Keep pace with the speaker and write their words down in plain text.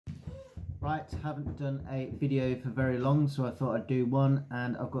Right, haven't done a video for very long, so I thought I'd do one,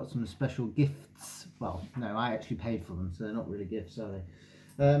 and I've got some special gifts. Well, no, I actually paid for them, so they're not really gifts, are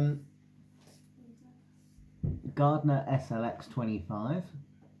they? Gardiner SLX 25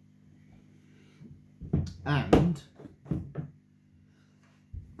 and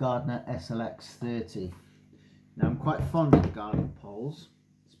Gardiner SLX 30. Now, I'm quite fond of the Gardiner poles,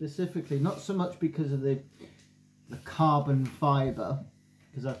 specifically not so much because of the carbon fibre,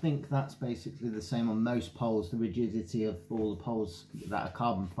 because I think that's basically the same on most poles. The rigidity of all the poles that are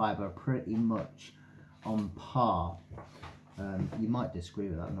carbon fibre are pretty much on par. You might disagree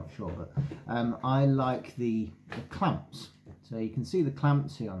with that, I'm not sure, but I like the clamps. So you can see the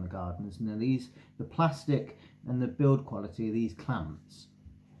clamps here on the Gardiners. Now the plastic and the build quality of these clamps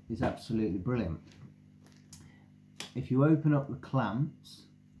is absolutely brilliant. If you open up the clamps,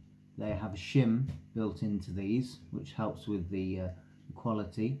 they have a shim built into these, which helps with the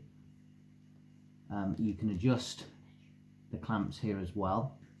quality. You can adjust the clamps here as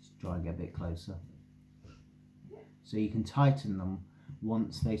well. Let's try and get a bit closer. So you can tighten them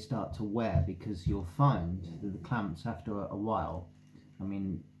once they start to wear, because you'll find that the clamps after a while, I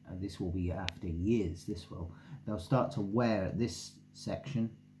mean this will be after years, they'll start to wear at this section.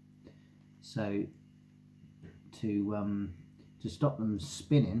 So to stop them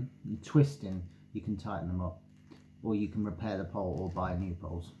spinning and twisting, you can tighten them up, or you can repair the pole or buy new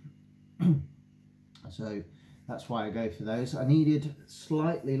poles. So that's why I go for those. I needed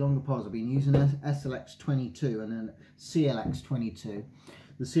slightly longer poles. I've been using an SLX 22 and then CLX 22.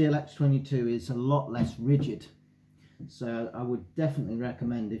 The CLX 22 is a lot less rigid, so I would definitely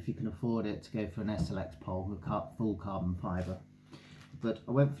recommend, if you can afford it, to go for an SLX pole with full carbon fibre. But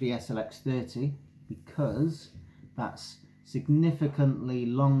I went for the SLX 30 because that's significantly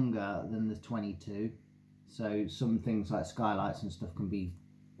longer than the 22. So some things like skylights and stuff can be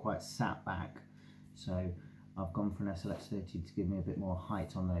quite sat back. So I've gone for an SLX 30 to give me a bit more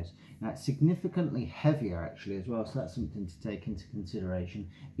height on those. Now it's significantly heavier actually as well, so that's something to take into consideration.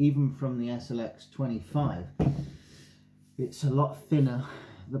 Even from the SLX 25, it's a lot thinner,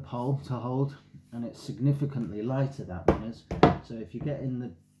 the pole to hold, and it's significantly lighter, that one is. So if you get in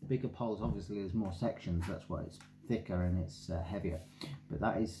the bigger poles, obviously there's more sections, that's why it's thicker and it's heavier. But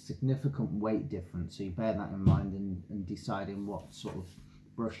that is significant weight difference, so you bear that in mind in deciding what sort of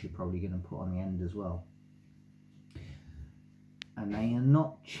brush you're probably going to put on the end as well. And they are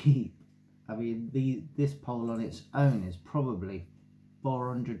not cheap. I mean, this pole on its own is probably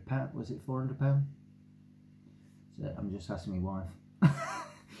 £400. Was it £400? So I'm just asking my wife.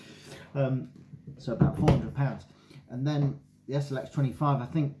 So about £400. And then the SLX 25, I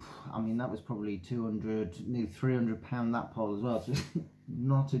think, I mean, that was probably 200, nearly £300 that pole as well. So it's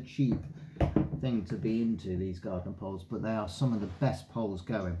not a cheap thing to be into, these Gardiner poles, but they are some of the best poles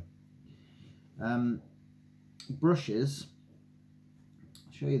going. Brushes.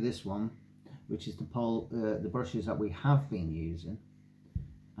 Show you this one, which is the brushes that we have been using,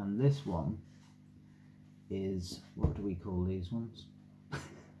 and this one is, what do we call these ones?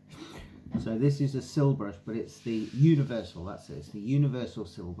 So this is a sill brush, but it's the universal, that's it, it's the universal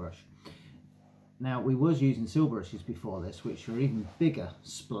sill brush. Now we was using sill brushes before this, which are even bigger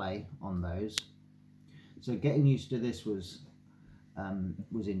splay on those, so getting used to this was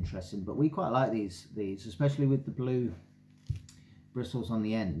interesting. But we quite like these especially with the blue bristles on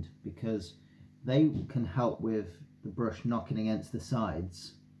the end, because they can help with the brush knocking against the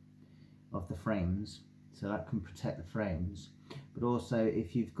sides of the frames, so that can protect the frames. But also,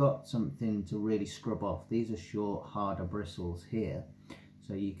 if you've got something to really scrub off, these are short, harder bristles here,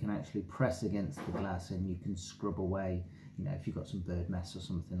 so you can actually press against the glass and you can scrub away, you know, if you've got some bird mess or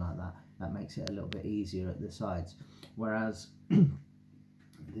something like that. That makes it a little bit easier at the sides. Whereas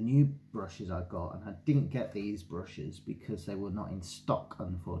the new brushes I got, and I didn't get these brushes because they were not in stock,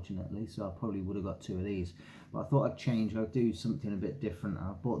 unfortunately, so I probably would have got two of these, but I thought I'd change, I'd do something a bit different.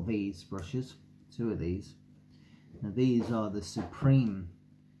 I bought these brushes, two of these. Now these are the Supreme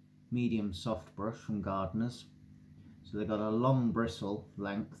medium soft brush from Gardiner's, so they've got a long bristle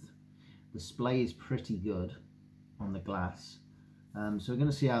length. The splay is pretty good on the glass, so we're going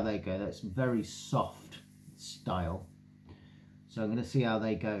to see how they go. That's very soft style. So I'm going to see how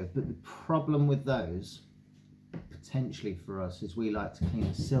they go. But the problem with those, potentially for us, is we like to clean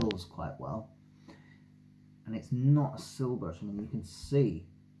the sills quite well. And it's not a sill brush. I mean, you can see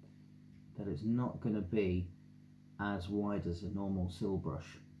that it's not going to be as wide as a normal sill brush.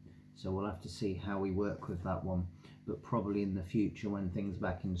 So we'll have to see how we work with that one. But probably in the future, when things are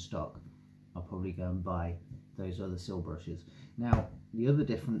back in stock, I'll probably go and buy those other sill brushes. Now, the other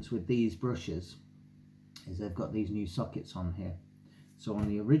difference with these brushes is they've got these new sockets on here. So on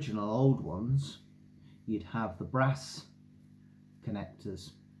the original old ones, you'd have the brass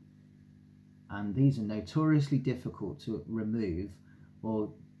connectors, and these are notoriously difficult to remove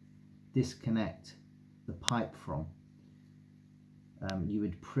or disconnect the pipe from. You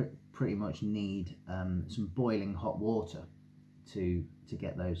would pretty much need some boiling hot water to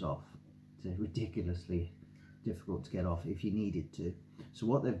get those off. It's ridiculously difficult to get off if you needed to. So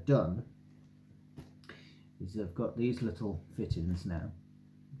what they've done is they've got these little fittings now,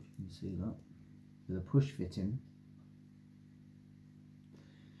 if you can see that, with a push fitting.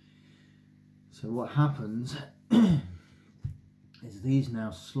 So what happens is these now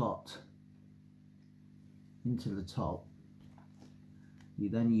slot into the top. You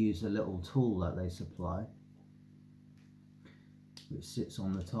then use a little tool that they supply, which sits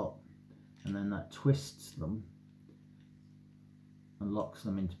on the top, and then that twists them and locks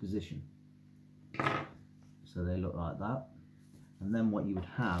them into position. So they look like that. And then what you would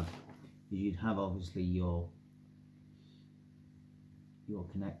have is you'd have obviously your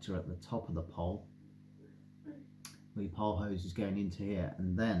connector at the top of the pole, where your pole hose is going into here,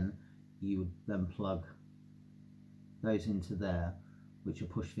 and then you would then plug those into there, which are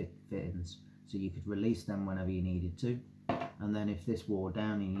push fittings, so you could release them whenever you needed to. And then if this wore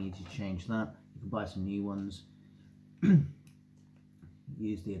down and you need to change that, you can buy some new ones,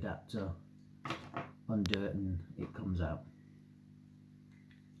 use the adapter, undo it, and it comes out,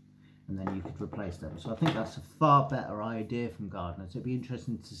 and then you could replace them. So I think that's a far better idea from Gardiner. So it'd be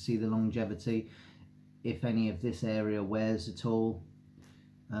interesting to see the longevity, if any of this area wears at all,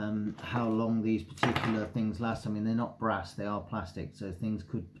 how long these particular things last. I mean, they're not brass, they are plastic, so things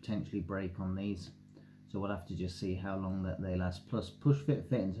could potentially break on these. So we'll have to just see how long that they last. Plus, push fit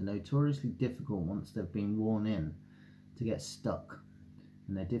fittings are notoriously difficult once they've been worn in to get stuck,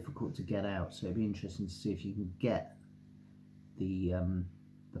 and they're difficult to get out. So it'd be interesting to see if you can get the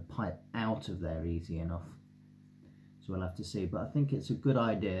pipe out of there easy enough. So we'll have to see, but I think it's a good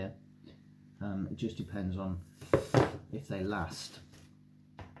idea. It just depends on if they last.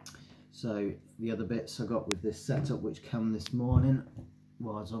 So the other bits I got with this setup, which came this morning,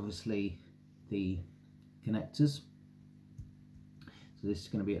 was obviously the connectors. So this is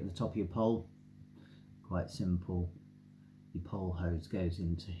going to be at the top of your pole. Quite simple. Your pole hose goes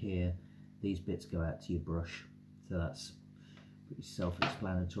into here. These bits go out to your brush. So that's pretty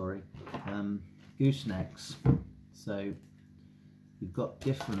self-explanatory. Goosenecks. So you've got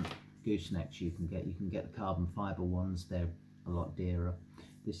different goosenecks you can get. You can get the carbon fibre ones. They're a lot dearer.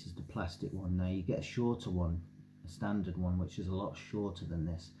 This is the plastic one. Now you get a shorter one, a standard one, which is a lot shorter than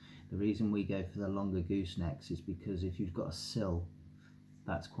this. The reason we go for the longer goosenecks is because if you've got a sill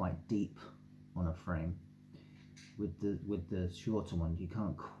that's quite deep on a frame, with the shorter ones you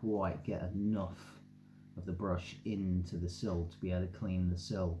can't quite get enough of the brush into the sill to be able to clean the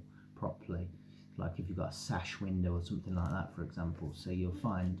sill properly. Like if you've got a sash window or something like that, for example. So you'll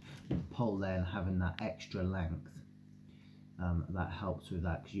find the pole there having that extra length. That helps with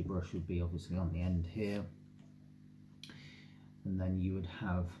that, because your brush would be obviously on the end here, and then you would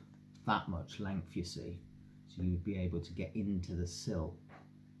have that much length, you see, so you would be able to get into the sill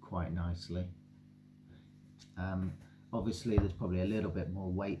quite nicely. Obviously there's probably a little bit more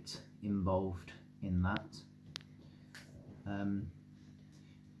weight involved in that. The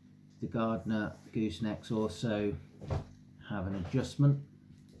Gardiner goosenecks also have an adjustment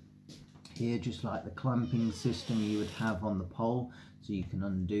here, just like the clamping system you would have on the pole, so you can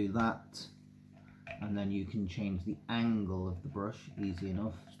undo that, and then you can change the angle of the brush easy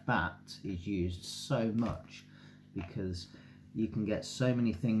enough. That is used so much because you can get so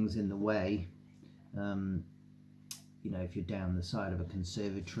many things in the way. You know, if you're down the side of a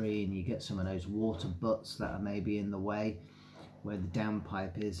conservatory and you get some of those water butts that are maybe in the way where the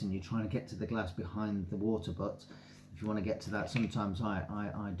downpipe is, and you're trying to get to the glass behind the water butt. If you want to get to that, sometimes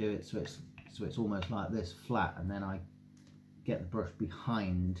I do it so it's almost like this, flat, and then I get the brush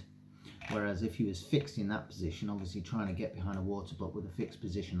behind. Whereas if you was fixed in that position, obviously trying to get behind a water butt with a fixed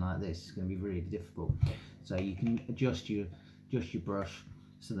position like this is going to be really difficult. So you can adjust your brush,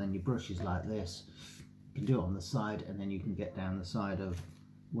 so then your brush is like this. You can do it on the side, and then you can get down the side of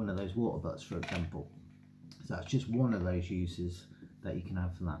one of those water butts, for example. So that's just one of those uses that you can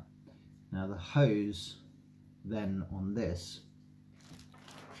have for that. Now the hose then on this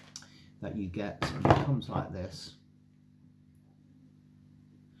that you get, it comes like this.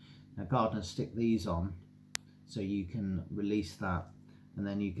 Now Gardiner stick these on so you can release that, and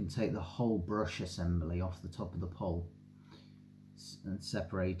then you can take the whole brush assembly off the top of the pole and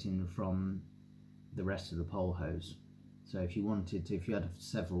separating from the rest of the pole hose. So if you wanted to, if you had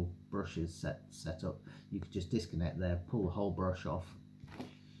several brushes set up, you could just disconnect there, pull the whole brush off,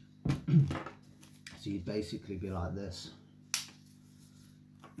 you'd basically be like this.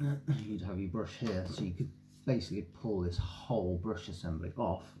 You'd have your brush here, so you could basically pull this whole brush assembly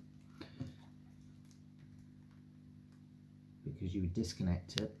off, because you would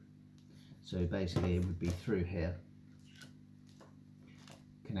disconnect it. So basically it would be through here,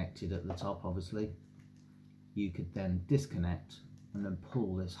 connected at the top obviously. You could then disconnect and then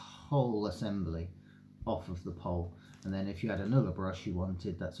pull this whole assembly off of the pole. And then if you had another brush you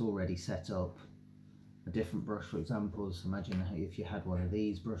wanted that's already set up, a different brush for example, so imagine if you had one of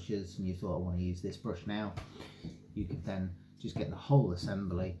these brushes and you thought, I want to use this brush now, you could then just get the whole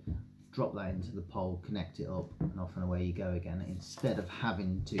assembly, drop that into the pole, connect it up, and off and away you go again, instead of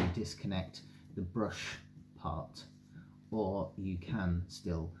having to disconnect the brush part. Or you can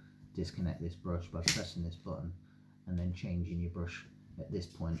still disconnect this brush by pressing this button and then changing your brush at this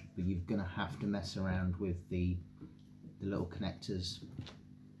point, but you're going to have to mess around with the little connectors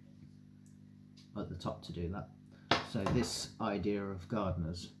at the top to do that. So this idea of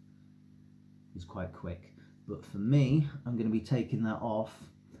Gardiner's is quite quick, but for me I'm going to be taking that off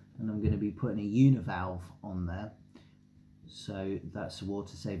and I'm going to be putting a univalve on there. So that's a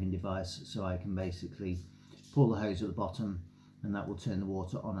water saving device, so I can basically pull the hose at the bottom and that will turn the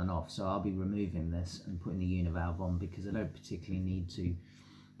water on and off. So I'll be removing this and putting the univalve on because I don't particularly need to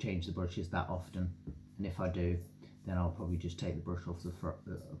change the brushes that often, and if I do then I'll probably just take the brush off the front,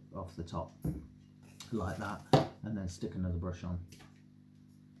 off the top like that, and then stick another brush on.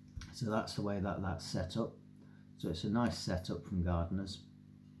 So that's the way that that's set up. So it's a nice setup from Gardiner's.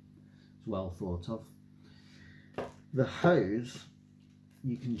 It's well thought of. The hose,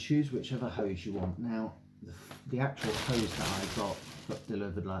 you can choose whichever hose you want. Now the actual hose that I got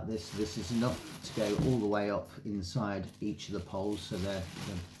delivered like this is enough to go all the way up inside each of the poles, so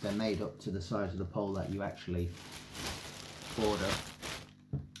they're made up to the size of the pole that you actually order.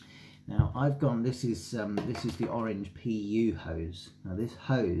 Now I've gone, this is the orange PU hose. Now this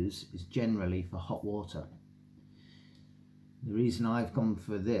hose is generally for hot water. The reason I've gone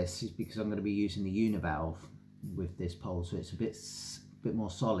for this is because I'm going to be using the univalve with this pole, so it's a bit more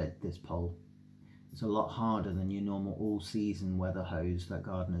solid, this pole. It's a lot harder than your normal all-season weather hose that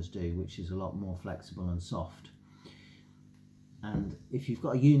Gardeners do, which is a lot more flexible and soft. And if you've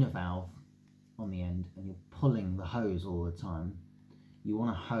got a univalve on the end and you're pulling the hose all the time, you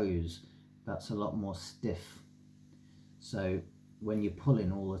want a hose that's a lot more stiff. So when you're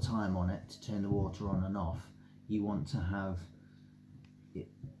pulling all the time on it to turn the water on and off, you want to have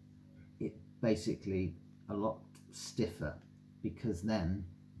it basically a lot stiffer, because then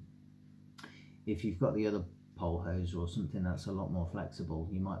if you've got the other pole hose or something that's a lot more flexible,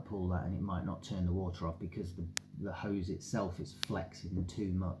 you might pull that and it might not turn the water off because the hose itself is flexing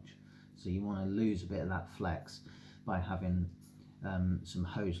too much. So you want to lose a bit of that flex by having some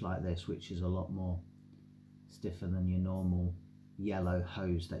hose like this, which is a lot more stiffer than your normal yellow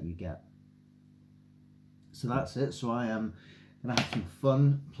hose that you get. So that's it. So I am going to have some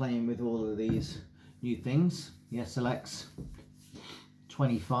fun playing with all of these new things. The SLX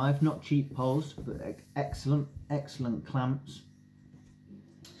 25, not cheap poles, but excellent clamps.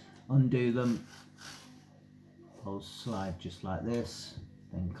 Undo them, poles slide just like this,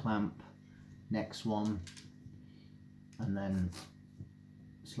 then clamp, next one, and then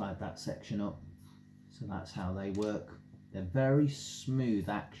slide that section up. So that's how they work. They're very smooth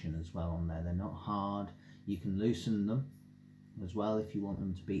action as well on there, they're not hard. You can loosen them as well if you want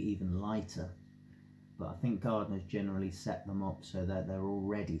them to be even lighter, but I think Gardeners generally set them up so that they're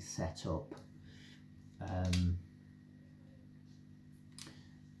already set up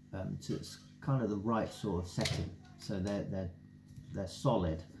so it's kind of the right sort of setting, so they're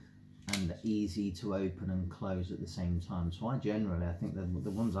solid and easy to open and close at the same time. So I think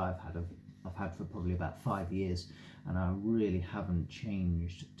the ones I've had for probably about 5 years, and I really haven't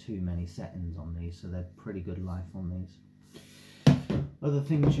changed too many settings on these, so they're pretty good life on these. Other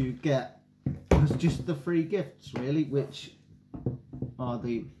things you get was just the free gifts really, which are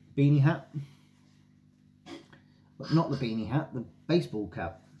the beanie hat, but not the beanie hat, the baseball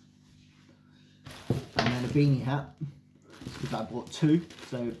cap, and then a beanie hat, because I bought two.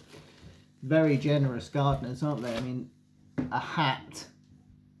 So very generous Gardeners, aren't they? I mean, a hat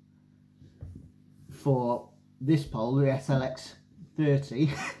for this pole, the SLX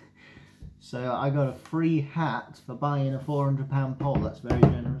 30. So I got a free hat for buying a £400 pole. That's very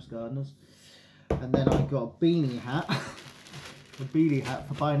generous, Gardeners. And then I got a beanie hat, a beanie hat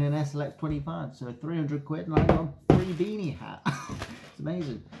for buying an SLX 25. So 300 quid and I got a free beanie hat. It's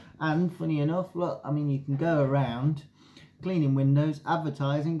amazing. And funny enough, look, I mean, you can go around cleaning windows,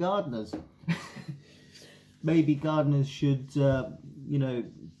 advertising Gardeners. Maybe Gardeners should, you know,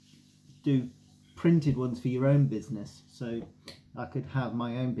 do printed ones for your own business, so I could have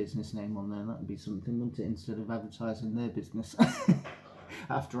my own business name on there. That would be something, wouldn't it, instead of advertising their business.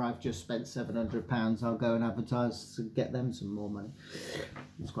 After I've just spent £700, I'll go and advertise to get them some more money.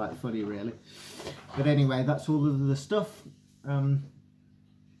 It's quite funny, really. But anyway, that's all of the stuff.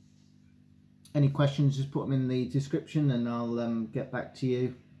 Any questions, just put them in the description and I'll get back to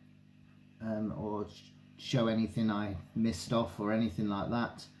you, or show anything I missed off or anything like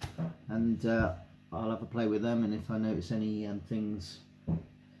that, and I'll have a play with them, and if I notice any things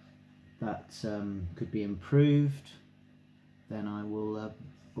that could be improved, then I will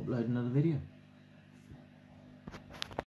upload another video.